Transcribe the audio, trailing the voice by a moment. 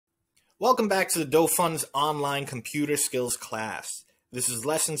Welcome back to the DoFund's online computer skills class. This is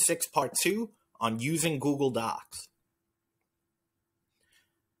lesson 6, part 2 on using Google Docs.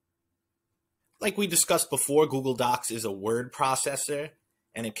 Like we discussed before, Google Docs is a word processor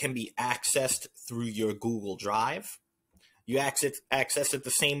and it can be accessed through your Google Drive. You access it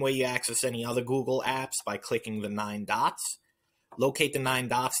the same way you access any other Google apps by clicking the 9 dots. Locate the 9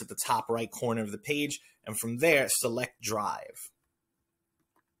 dots at the top right corner of the page, and from there, select Drive.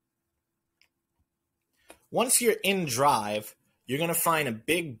 Once you're in Drive, you're going to find a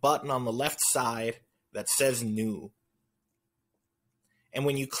big button on the left side that says New. And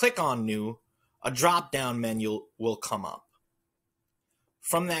when you click on New, a drop-down menu will come up.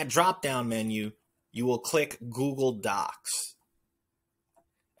 From that drop-down menu, you will click Google Docs.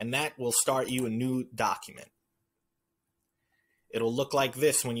 And that will start you a new document. It'll look like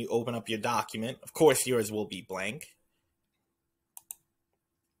this when you open up your document. Of course, yours will be blank.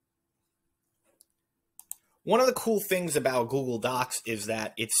 One of the cool things about Google Docs is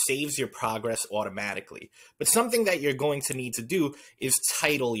that it saves your progress automatically. But something that you're going to need to do is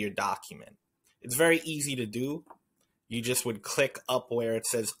title your document. It's very easy to do. You just would click up where it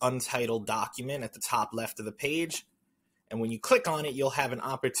says Untitled Document at the top left of the page. And when you click on it, you'll have an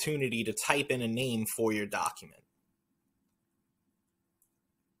opportunity to type in a name for your document.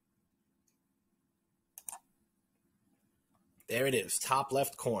 There it is, top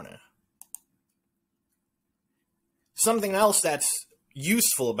left corner. Something else that's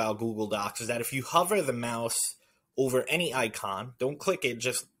useful about Google Docs is that if you hover the mouse over any icon, don't click it,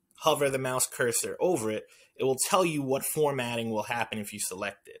 just hover the mouse cursor over it, it will tell you what formatting will happen if you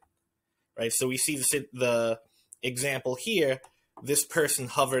select it. Right? So we see the example here, this person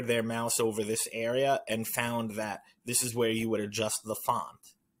hovered their mouse over this area and found that this is where you would adjust the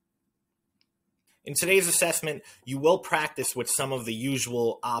font. In today's assessment, you will practice with some of the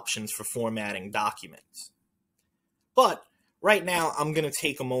usual options for formatting documents. But right now, I'm going to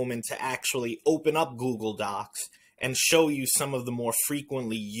take a moment to actually open up Google Docs and show you some of the more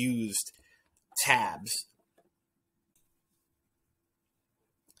frequently used tabs.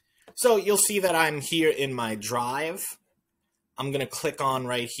 So you'll see that I'm here in my Drive. I'm going to click on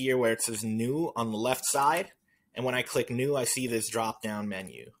right here where it says New on the left side. And when I click New, I see this drop-down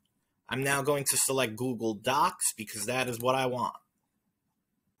menu. I'm now going to select Google Docs because that is what I want.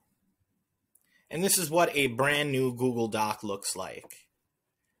 And this is what a brand new Google Doc looks like.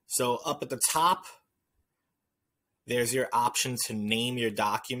 So up at the top, there's your option to name your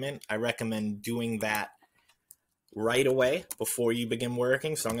document. I recommend doing that right away before you begin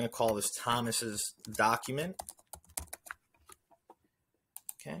working. So I'm going to call this Thomas's document.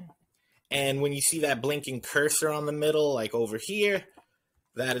 Okay. And when you see that blinking cursor on the middle, like over here,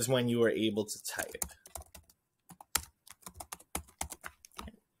 that is when you are able to type.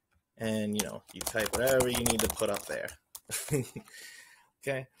 And, you type whatever you need to put up there.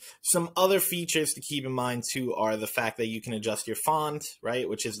 Okay. Some other features to keep in mind, too, are the fact that you can adjust your font, right,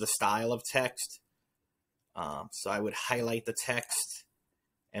 which is the style of text. So I would highlight the text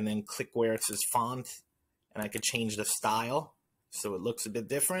and then click where it says font, and I could change the style so it looks a bit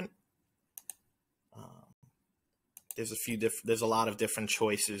different. There's a lot of different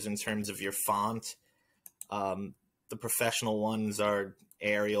choices in terms of your font. The professional ones are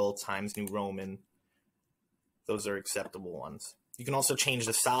Arial, Times New Roman. Those are acceptable ones. You can also change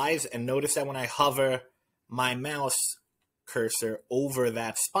the size, and notice that when I hover my mouse cursor over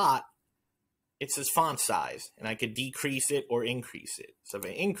that spot, it says font size, and I could decrease it or increase it. So if I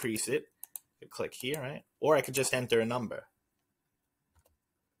increase it, I could click here, right? Or I could just enter a number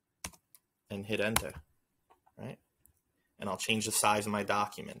and hit enter, right? And I'll change the size of my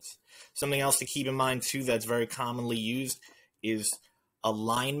documents. Something else to keep in mind, too, that's very commonly used is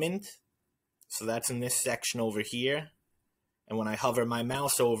alignment. So that's in this section over here. And when I hover my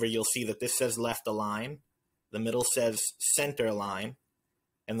mouse over, you'll see that this says left align, the middle says center align,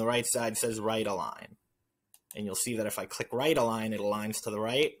 and the right side says right align. And you'll see that if I click right align, it aligns to the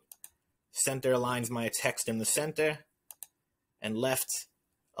right. Center aligns my text in the center, and left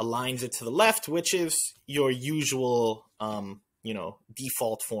aligns it to the left, which is your usual,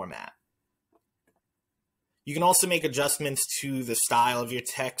 default format. You can also make adjustments to the style of your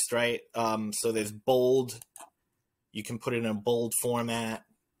text, right? So there's bold. You can put it in a bold format,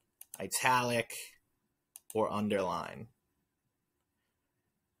 italic, or underline.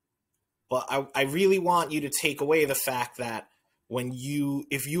 But I really want you to take away the fact that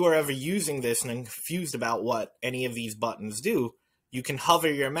if you are ever using this and confused about what any of these buttons do, you can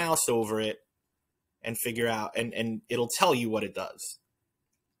hover your mouse over it and figure out, and it'll tell you what it does.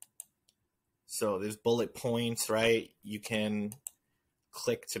 So there's bullet points, right? You can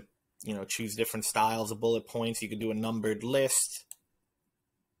click to choose different styles of bullet points. You could do a numbered list.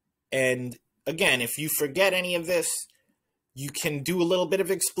 And again, if you forget any of this, you can do a little bit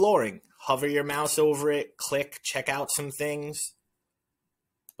of exploring. Hover your mouse over it, click, check out some things.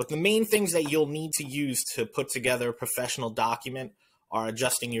 But the main things that you'll need to use to put together a professional document are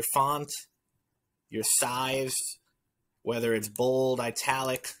adjusting your font, your size, whether it's bold,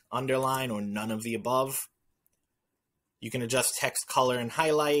 italic, underline, or none of the above. You can adjust text color and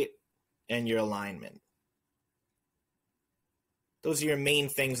highlight, and your alignment. Those are your main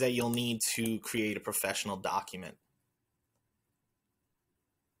things that you'll need to create a professional document.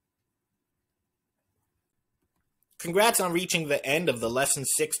 Congrats on reaching the end of the Lesson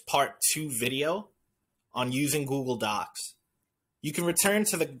 6 Part 2 video on using Google Docs. You can return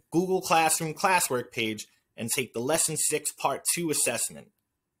to the Google Classroom classwork page and take the Lesson 6 Part 2 assessment.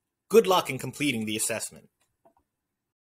 Good luck in completing the assessment.